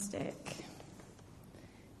Fantastic.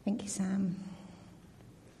 Thank you, Sam.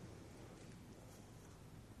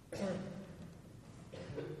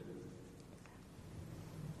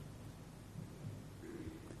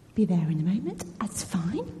 Be there in a moment. That's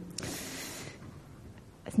fine.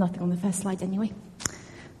 There's nothing on the first slide anyway.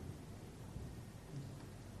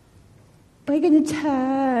 We're going to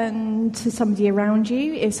turn to somebody around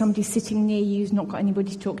you. If somebody's sitting near you who's not got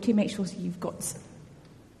anybody to talk to, make sure you've got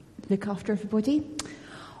look after everybody.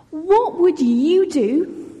 What would you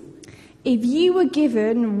do if you were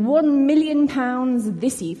given £1 million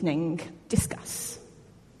this evening? Discuss.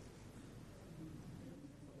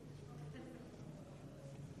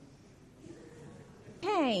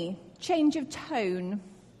 Okay, change of tone.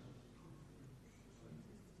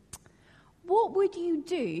 What would you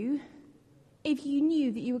do if you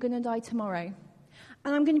knew that you were going to die tomorrow?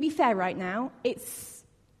 And I'm going to be fair right now. It's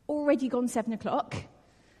already gone 7 o'clock.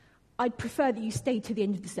 I'd prefer that you stay to the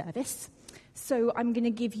end of the service. So I'm going to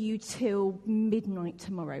give you till midnight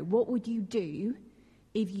tomorrow. What would you do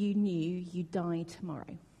if you knew you'd die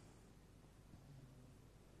tomorrow?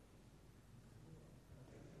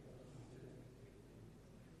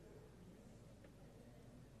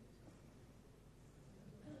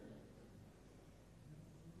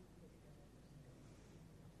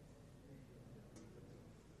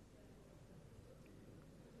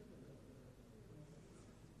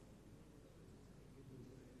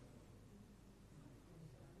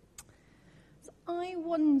 I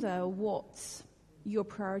wonder what your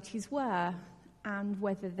priorities were and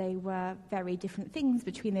whether they were very different things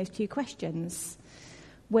between those two questions,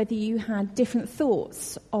 whether you had different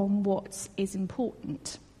thoughts on what is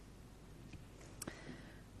important.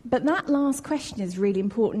 But that last question is really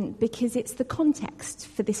important because it's the context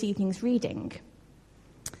for this evening's reading.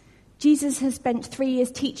 Jesus has spent 3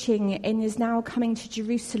 years teaching and is now coming to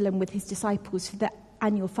Jerusalem with his disciples for the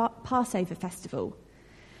annual Passover festival.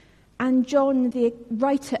 And John, the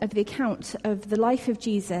writer of the account of the life of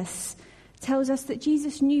Jesus, tells us that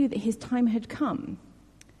Jesus knew that his time had come.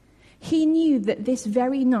 He knew that this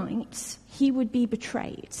very night he would be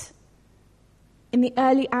betrayed. In the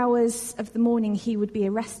early hours of the morning he would be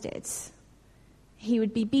arrested. He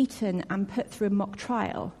would be beaten and put through a mock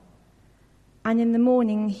trial. And in the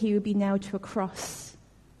morning he would be nailed to a cross.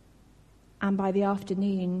 And by the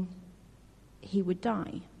afternoon he would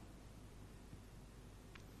die.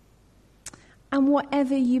 And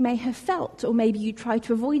whatever you may have felt, or maybe you tried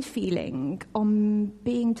to avoid feeling, on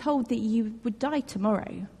being told that you would die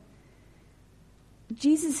tomorrow,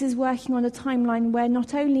 Jesus is working on a timeline where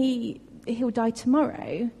not only he'll die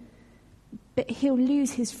tomorrow, but he'll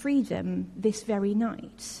lose his freedom this very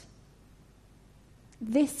night.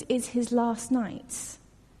 This is his last night.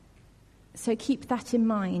 So keep that in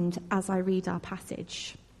mind as I read our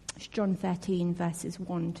passage. It's John 13, verses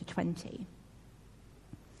 1 to 20.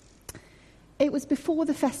 It was before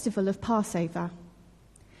the festival of Passover.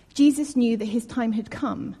 Jesus knew that his time had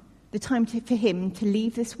come, the time for him to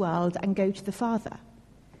leave this world and go to the Father.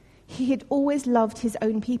 He had always loved his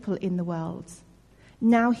own people in the world.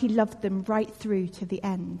 Now he loved them right through to the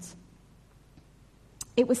end.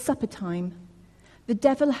 It was supper time. The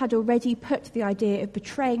devil had already put the idea of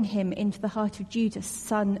betraying him into the heart of Judas,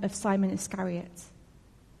 son of Simon Iscariot.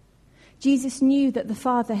 Jesus knew that the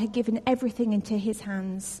Father had given everything into his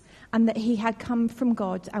hands and that he had come from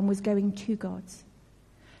God and was going to God.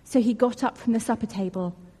 So he got up from the supper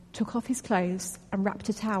table, took off his clothes, and wrapped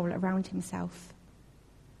a towel around himself.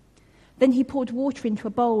 Then he poured water into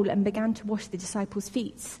a bowl and began to wash the disciples'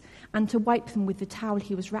 feet and to wipe them with the towel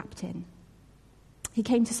he was wrapped in. He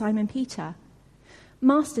came to Simon Peter.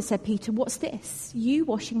 "Master," said Peter, "what's this? You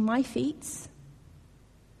washing my feet?"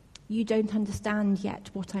 "You don't understand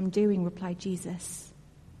yet what I'm doing," replied Jesus,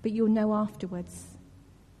 "but you'll know afterwards."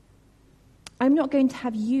 "I'm not going to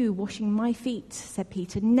have you washing my feet," said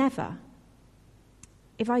Peter. "Never."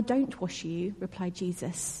 "If I don't wash you," replied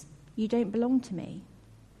Jesus, "you don't belong to me."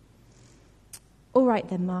 "All right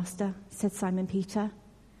then, Master," said Simon Peter,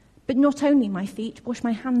 "but not only my feet, wash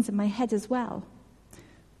my hands and my head as well."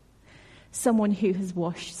 "Someone who has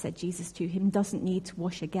washed," said Jesus to him, "doesn't need to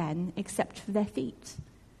wash again except for their feet.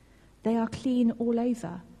 They are clean all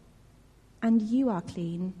over, and you are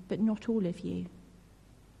clean, but not all of you."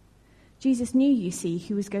 Jesus knew, you see,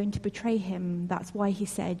 who was going to betray him. That's why he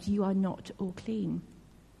said, "You are not all clean."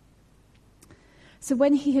 So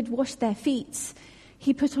when he had washed their feet,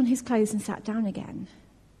 he put on his clothes and sat down again.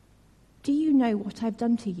 "Do you know what I've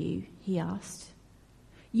done to you?" he asked.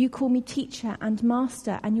 "You call me teacher and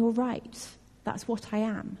master, and you're right. That's what I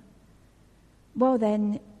am. Well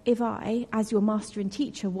then, if I, as your master and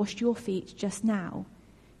teacher, washed your feet just now,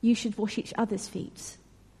 you should wash each other's feet.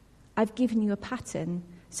 I've given you a pattern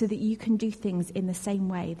so that you can do things in the same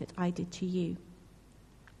way that I did to you.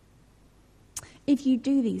 If you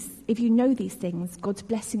know these things, God's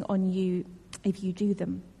blessing on you if you do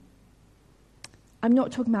them. I'm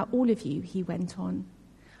not talking about all of you, he went on.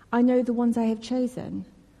 I know the ones I have chosen.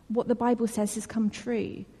 What the Bible says has come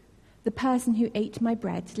true. The person who ate my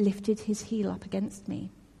bread lifted his heel up against me.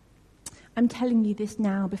 I'm telling you this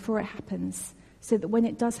now before it happens, so that when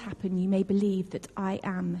it does happen, you may believe that I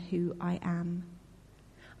am who I am.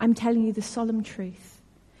 I'm telling you the solemn truth.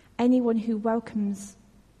 Anyone who welcomes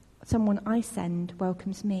someone I send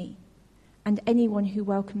welcomes me, and anyone who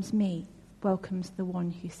welcomes me welcomes the one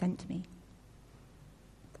who sent me.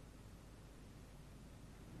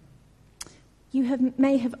 You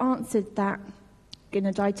may have answered that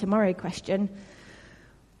gonna die tomorrow question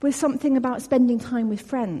with something about spending time with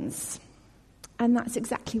friends, and that's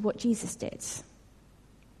exactly what Jesus did.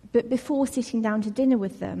 But before sitting down to dinner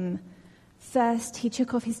with them, first he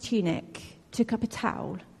took off his tunic, took up a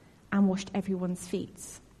towel, and washed everyone's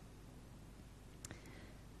feet.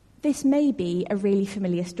 This may be a really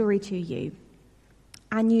familiar story to you,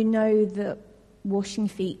 and you know that washing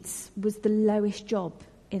feet was the lowest job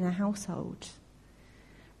in a household.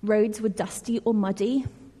 Roads were dusty or muddy,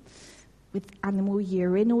 with animal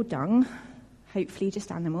urine or dung, hopefully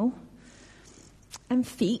just animal, and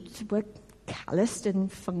feet were calloused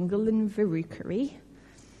and fungal and verrucary.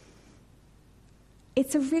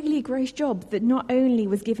 It's a really gross job that not only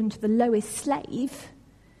was given to the lowest slave,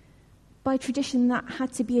 by tradition that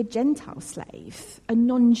had to be a Gentile slave, a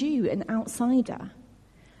non-Jew, an outsider.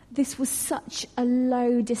 This was such a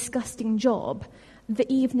low, disgusting job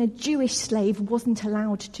that even a Jewish slave wasn't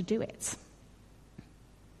allowed to do it.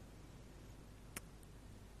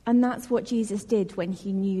 And that's what Jesus did when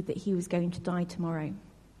he knew that he was going to die tomorrow.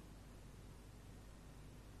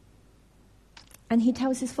 And he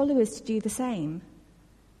tells his followers to do the same.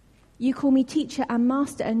 You call me teacher and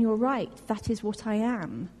master, and you're right, that is what I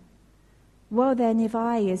am. Well then, if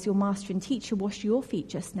I, as your master and teacher, wash your feet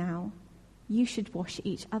just now, you should wash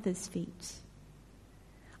each other's feet.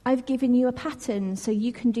 I've given you a pattern so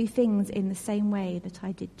you can do things in the same way that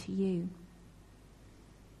I did to you.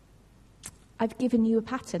 I've given you a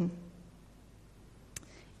pattern.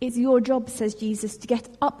 It's your job, says Jesus, to get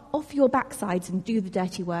up off your backsides and do the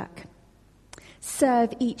dirty work.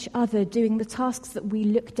 Serve each other, doing the tasks that we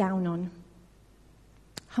look down on.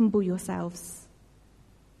 Humble yourselves.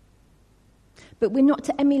 But we're not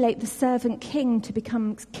to emulate the servant king to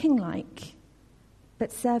become king-like,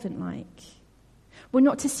 but servant-like. We're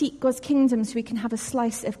not to seek God's kingdom so we can have a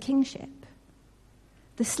slice of kingship.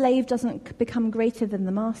 The slave doesn't become greater than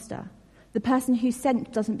the master. The person who's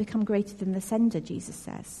sent doesn't become greater than the sender, Jesus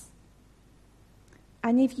says.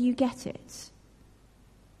 And if you get it,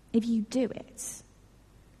 if you do it,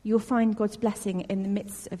 you'll find God's blessing in the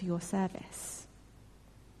midst of your service.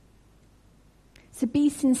 So be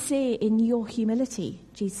sincere in your humility,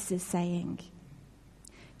 Jesus is saying.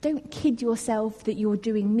 Don't kid yourself that you're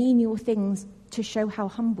doing menial things to show how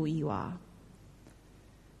humble you are.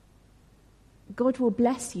 God will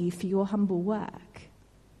bless you for your humble work,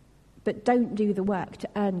 but don't do the work to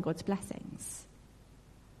earn God's blessings.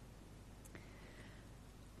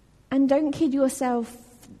 And don't kid yourself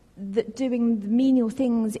that doing the menial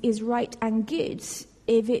things is right and good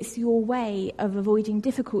if it's your way of avoiding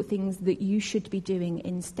difficult things that you should be doing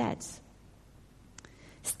instead.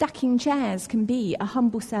 Stacking chairs can be a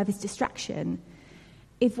humble service distraction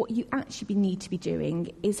if what you actually need to be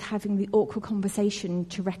doing is having the awkward conversation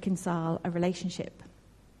to reconcile a relationship.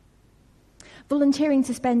 Volunteering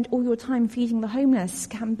to spend all your time feeding the homeless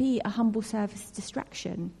can be a humble service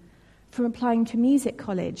distraction from applying to music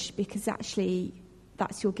college because actually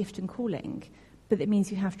that's your gift and calling, but it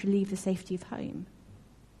means you have to leave the safety of home.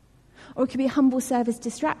 Or it could be a humble service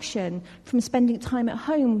distraction from spending time at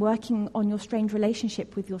home working on your strained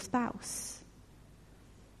relationship with your spouse.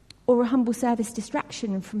 Or a humble service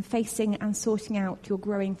distraction from facing and sorting out your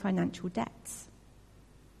growing financial debts.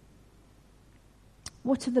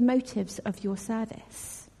 What are the motives of your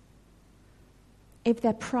service? If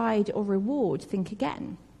they're pride or reward, think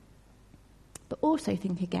again. But also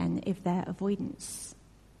think again if they're avoidance.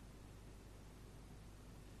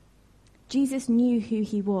 Jesus knew who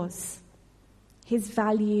he was, his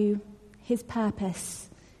value, his purpose,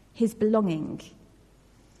 his belonging.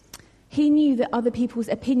 He knew that other people's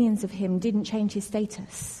opinions of him didn't change his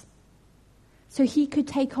status. So he could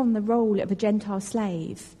take on the role of a Gentile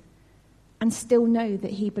slave and still know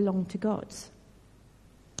that he belonged to God.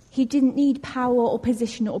 He didn't need power or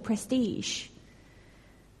position or prestige.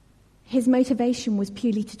 His motivation was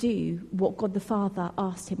purely to do what God the Father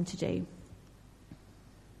asked him to do.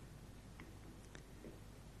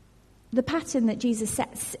 The pattern that Jesus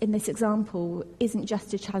sets in this example isn't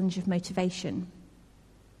just a challenge of motivation,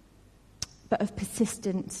 but of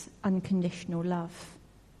persistent, unconditional love.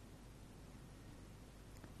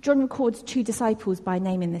 John records 2 disciples by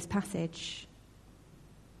name in this passage.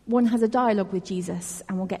 One has a dialogue with Jesus,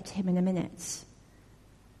 and we'll get to him in a minute.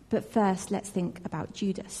 But first, let's think about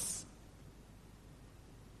Judas.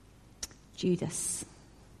 Judas.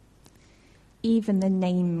 Even the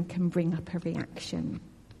name can bring up a reaction.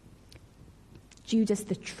 Judas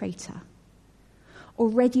the traitor,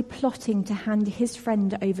 already plotting to hand his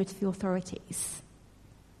friend over to the authorities.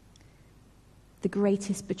 The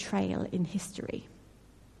greatest betrayal in history.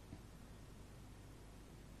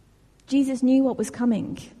 Jesus knew what was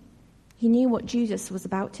coming. He knew what Judas was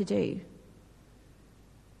about to do.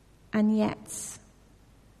 And yet,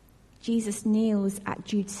 Jesus kneels at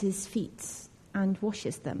Judas's feet and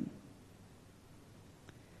washes them.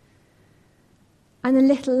 And a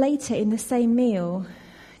little later in the same meal,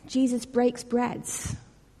 Jesus breaks bread,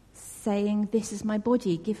 saying, "This is my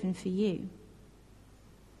body given for you."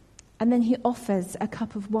 And then he offers a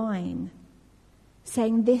cup of wine,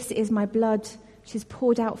 saying, "This is my blood, which is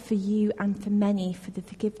poured out for you and for many for the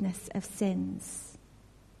forgiveness of sins."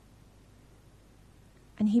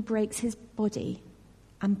 And he breaks his body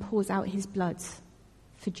and pours out his blood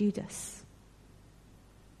for Judas.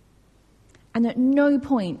 And at no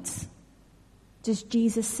point does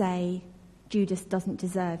Jesus say Judas doesn't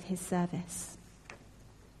deserve his service.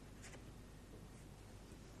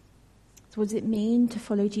 So what does it mean to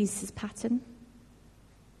follow Jesus' pattern?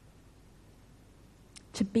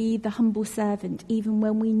 To be the humble servant even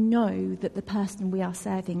when we know that the person we are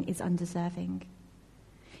serving is undeserving.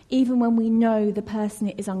 Even when we know the person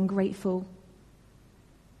is ungrateful.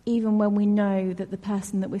 Even when we know that the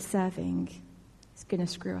person that we're serving is going to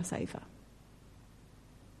screw us over.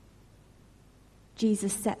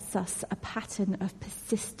 Jesus sets us a pattern of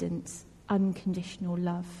persistent, unconditional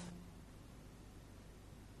love.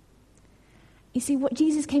 You see, what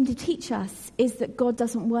Jesus came to teach us is that God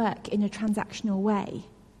doesn't work in a transactional way.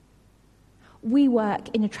 We work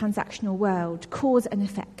in a transactional world, cause and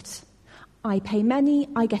effect. I pay money,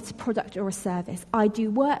 I get a product or a service. I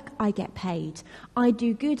do work, I get paid. I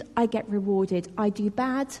do good, I get rewarded. I do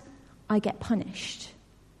bad, I get punished.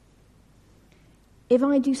 If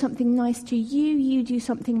I do something nice to you, you do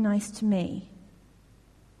something nice to me.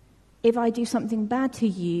 If I do something bad to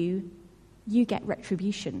you, you get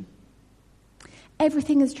retribution.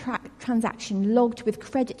 Everything is transaction logged with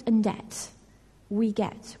credit and debt. We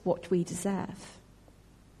get what we deserve.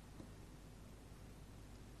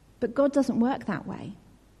 But God doesn't work that way.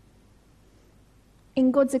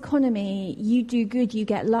 In God's economy, you do good, you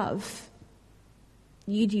get love.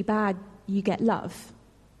 You do bad, you get love.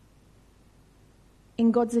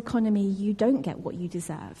 In God's economy, you don't get what you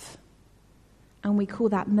deserve. And we call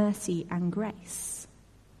that mercy and grace.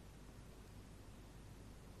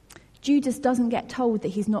 Judas doesn't get told that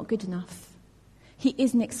he's not good enough. He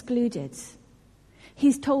isn't excluded.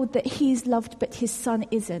 He's told that he's loved, but his son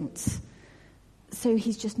isn't. So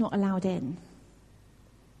he's just not allowed in.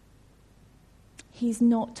 He's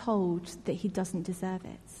not told that he doesn't deserve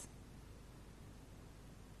it.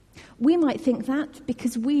 We might think that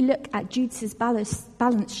because we look at Judas's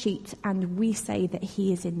balance sheet and we say that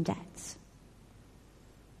he is in debt.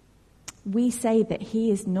 We say that he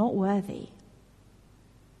is not worthy.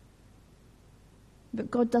 But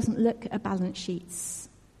God doesn't look at balance sheets.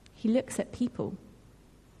 He looks at people.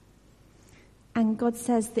 And God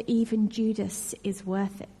says that even Judas is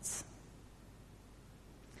worth it.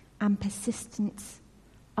 And persistent,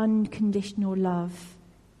 unconditional love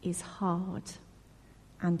is hard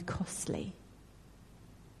and costly.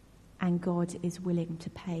 And God is willing to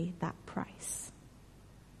pay that price.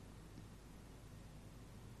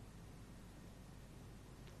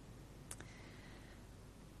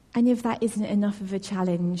 And if that isn't enough of a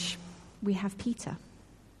challenge, we have Peter.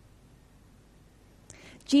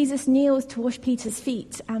 Jesus kneels to wash Peter's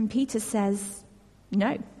feet, and Peter says,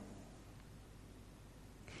 no.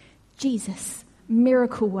 Jesus,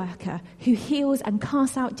 miracle worker, who heals and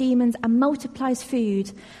casts out demons and multiplies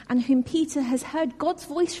food, and whom Peter has heard God's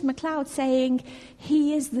voice from a cloud saying,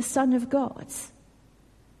 he is the Son of God.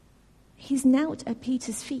 He's knelt at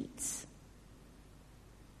Peter's feet,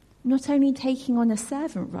 not only taking on a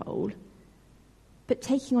servant role, but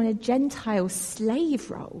taking on a Gentile slave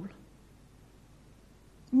role.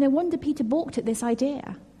 No wonder Peter balked at this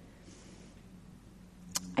idea.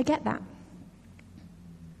 I get that.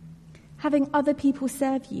 Having other people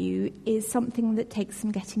serve you is something that takes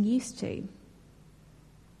some getting used to.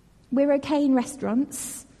 We're okay in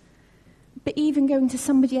restaurants, But even going to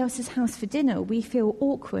somebody else's house for dinner, we feel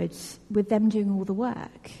awkward with them doing all the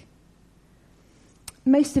work.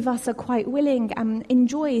 Most of us are quite willing and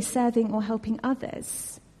enjoy serving or helping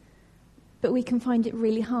others, but we can find it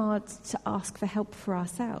really hard to ask for help for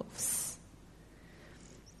ourselves.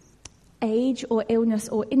 Age or illness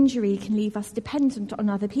or injury can leave us dependent on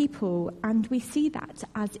other people, and we see that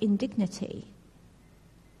as indignity.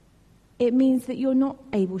 It means that you're not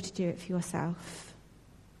able to do it for yourself.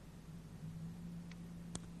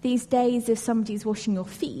 These days, if somebody's washing your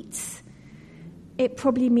feet, it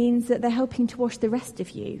probably means that they're helping to wash the rest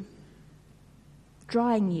of you,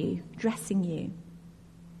 drying you, dressing you.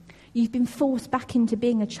 You've been forced back into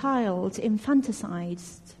being a child,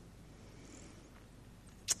 infanticized.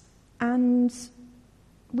 And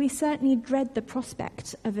we certainly dread the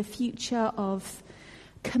prospect of a future of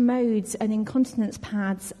commodes and incontinence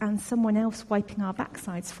pads and someone else wiping our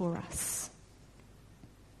backsides for us.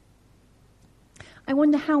 I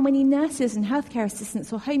wonder how many nurses and healthcare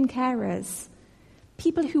assistants or home carers,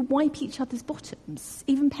 people who wipe each other's bottoms,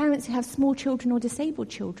 even parents who have small children or disabled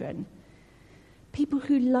children, people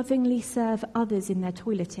who lovingly serve others in their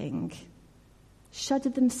toileting, shudder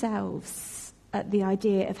themselves at the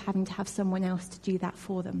idea of having to have someone else to do that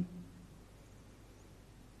for them.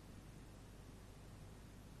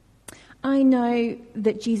 I know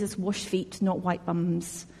that Jesus washed feet, not white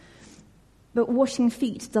bums, but washing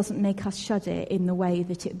feet doesn't make us shudder in the way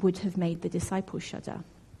that it would have made the disciples shudder.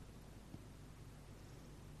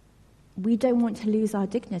 We don't want to lose our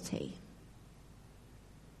dignity.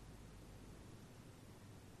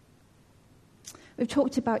 We've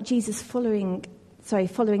talked about us following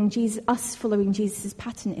Jesus'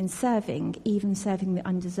 pattern in serving, even serving the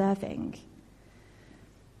undeserving.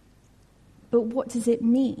 But what does it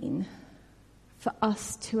mean for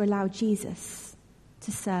us to allow Jesus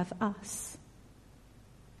to serve us?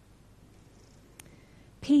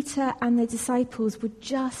 Peter and the disciples were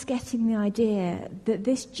just getting the idea that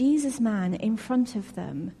this Jesus man in front of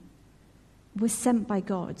them was sent by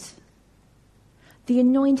God. The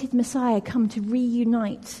anointed Messiah come to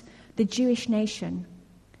reunite the Jewish nation.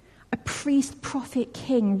 A priest, prophet,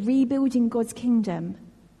 king, rebuilding God's kingdom.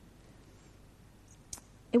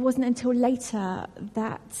 It wasn't until later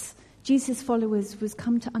that Jesus' followers was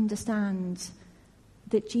come to understand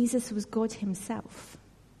that Jesus was God himself.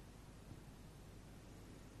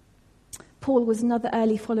 Paul was another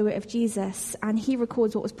early follower of Jesus, and he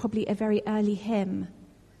records what was probably a very early hymn.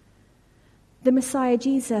 The Messiah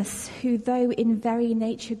Jesus, who though in very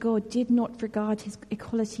nature God, did not regard his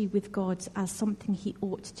equality with God as something he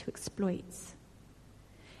ought to exploit.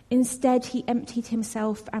 Instead, he emptied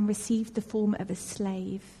himself and received the form of a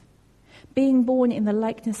slave, being born in the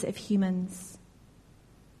likeness of humans.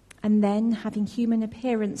 And then, having human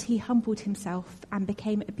appearance, he humbled himself and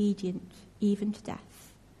became obedient even to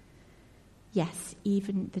death. Yes,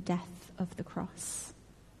 even the death of the cross.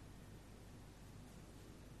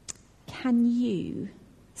 Can you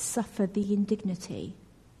suffer the indignity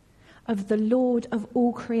of the Lord of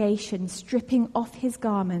all creation stripping off his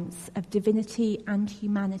garments of divinity and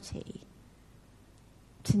humanity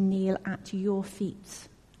to kneel at your feet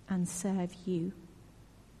and serve you?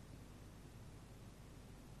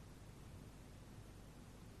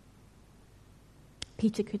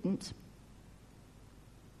 Peter couldn't.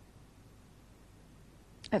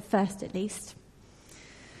 At first, at least.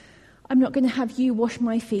 I'm not going to have you wash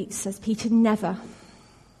my feet, says Peter. Never.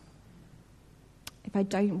 If I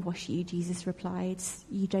don't wash you, Jesus replied,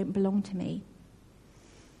 you don't belong to me.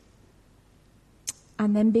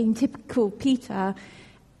 And then, being typical Peter,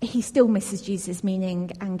 he still misses Jesus'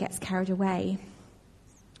 meaning and gets carried away.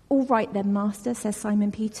 All right then, Master, says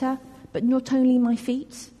Simon Peter, but not only my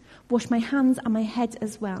feet, wash my hands and my head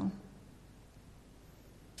as well.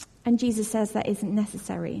 And Jesus says that isn't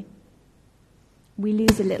necessary. We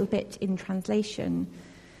lose a little bit in translation.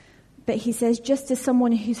 But he says, just as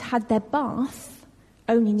someone who's had their bath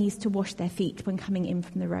only needs to wash their feet when coming in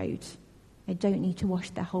from the road, they don't need to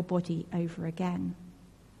wash their whole body over again.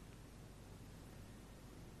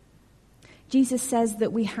 Jesus says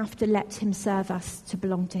that we have to let him serve us to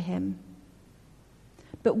belong to him.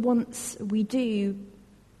 But once we do,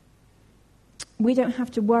 we don't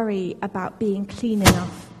have to worry about being clean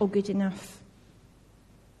enough or good enough.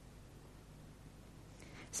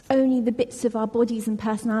 It's only the bits of our bodies and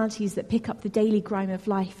personalities that pick up the daily grime of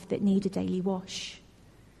life that need a daily wash.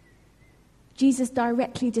 Jesus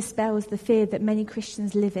directly dispels the fear that many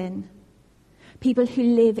Christians live in. People who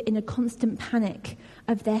live in a constant panic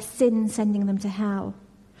of their sin sending them to hell.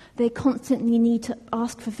 They constantly need to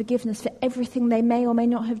ask for forgiveness for everything they may or may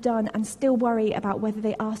not have done and still worry about whether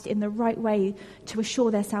they asked in the right way to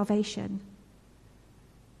assure their salvation.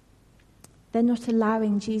 They're not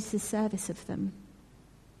allowing Jesus' service of them.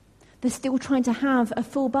 They're still trying to have a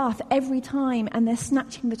full bath every time, and they're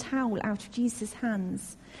snatching the towel out of Jesus'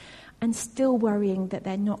 hands and still worrying that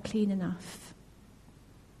they're not clean enough.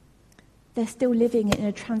 They're still living in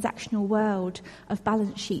a transactional world of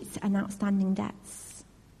balance sheets and outstanding debts.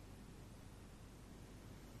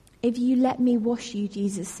 If you let me wash you,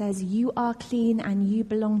 Jesus says, you are clean and you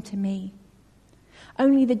belong to me.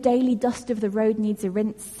 Only the daily dust of the road needs a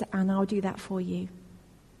rinse, and I'll do that for you.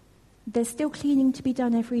 There's still cleaning to be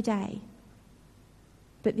done every day,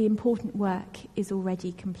 but the important work is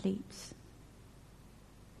already complete.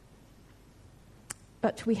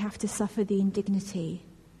 But we have to suffer the indignity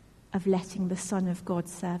of letting the Son of God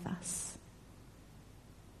serve us.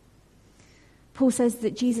 Paul says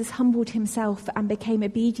that Jesus humbled himself and became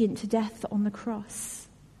obedient to death on the cross.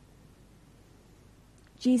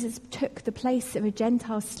 Jesus took the place of a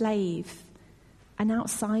Gentile slave, an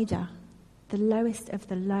outsider, the lowest of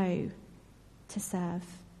the low, to serve.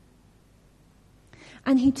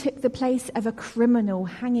 And he took the place of a criminal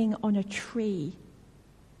hanging on a tree,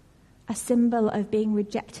 a symbol of being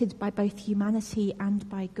rejected by both humanity and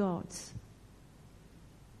by God.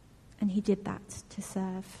 And he did that to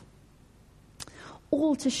serve.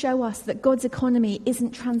 All to show us that God's economy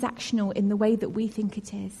isn't transactional in the way that we think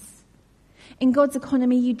it is. In God's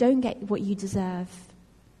economy, you don't get what you deserve.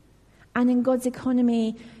 And in God's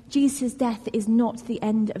economy, Jesus' death is not the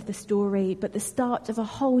end of the story, but the start of a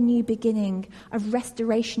whole new beginning of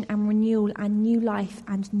restoration and renewal and new life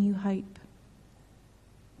and new hope.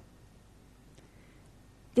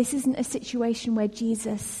 This isn't a situation where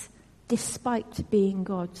Jesus, despite being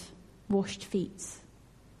God, washed feet.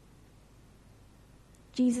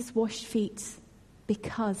 Jesus washed feet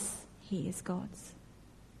because he is God.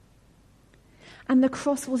 And the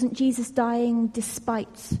cross wasn't Jesus dying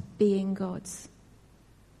despite being God.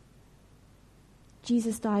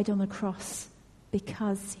 Jesus died on the cross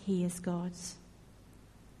because he is God.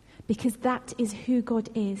 Because that is who God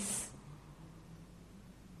is.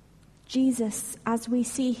 Jesus, as we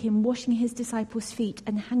see him washing his disciples' feet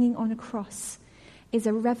and hanging on a cross, is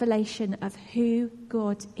a revelation of who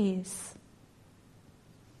God is.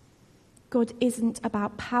 God isn't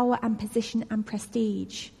about power and position and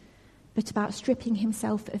prestige, but about stripping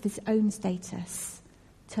himself of his own status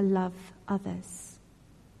to love others.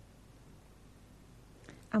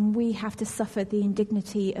 And we have to suffer the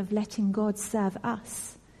indignity of letting God serve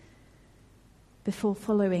us before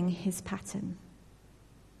following his pattern.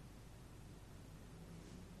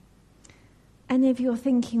 And if you're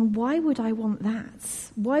thinking, why would I want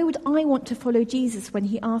that? Why would I want to follow Jesus when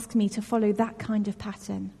he asks me to follow that kind of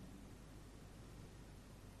pattern?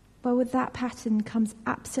 Well, with that pattern comes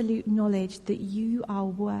absolute knowledge that you are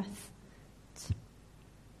worth it,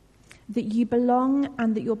 that you belong,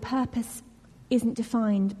 and that your purpose isn't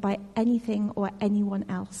defined by anything or anyone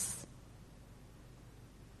else.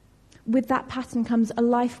 With that pattern comes a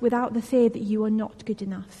life without the fear that you are not good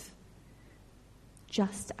enough,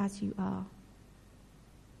 just as you are.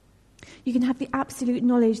 You can have the absolute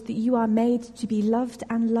knowledge that you are made to be loved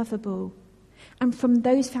and lovable. And from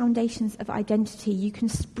those foundations of identity, you can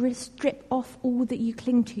strip off all that you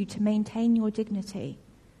cling to maintain your dignity.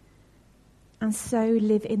 And so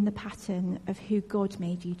live in the pattern of who God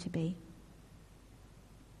made you to be.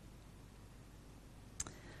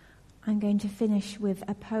 I'm going to finish with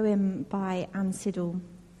a poem by Anne Siddle.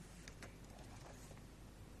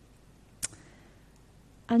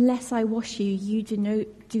 Unless I wash you, you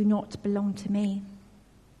do not belong to me.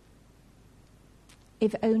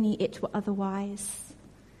 If only it were otherwise.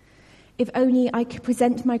 If only I could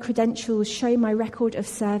present my credentials, show my record of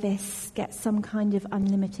service, get some kind of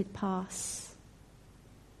unlimited pass.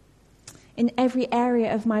 In every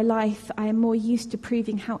area of my life, I am more used to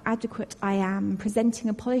proving how adequate I am, presenting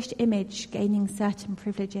a polished image, gaining certain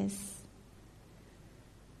privileges.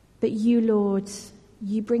 But you, Lord,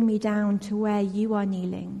 you bring me down to where you are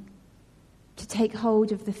kneeling, to take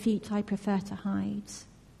hold of the feet I prefer to hide.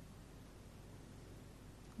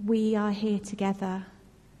 We are here together,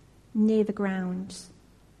 near the ground,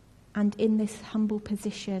 and in this humble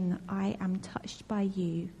position I am touched by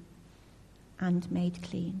you and made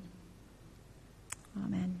clean.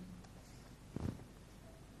 Amen.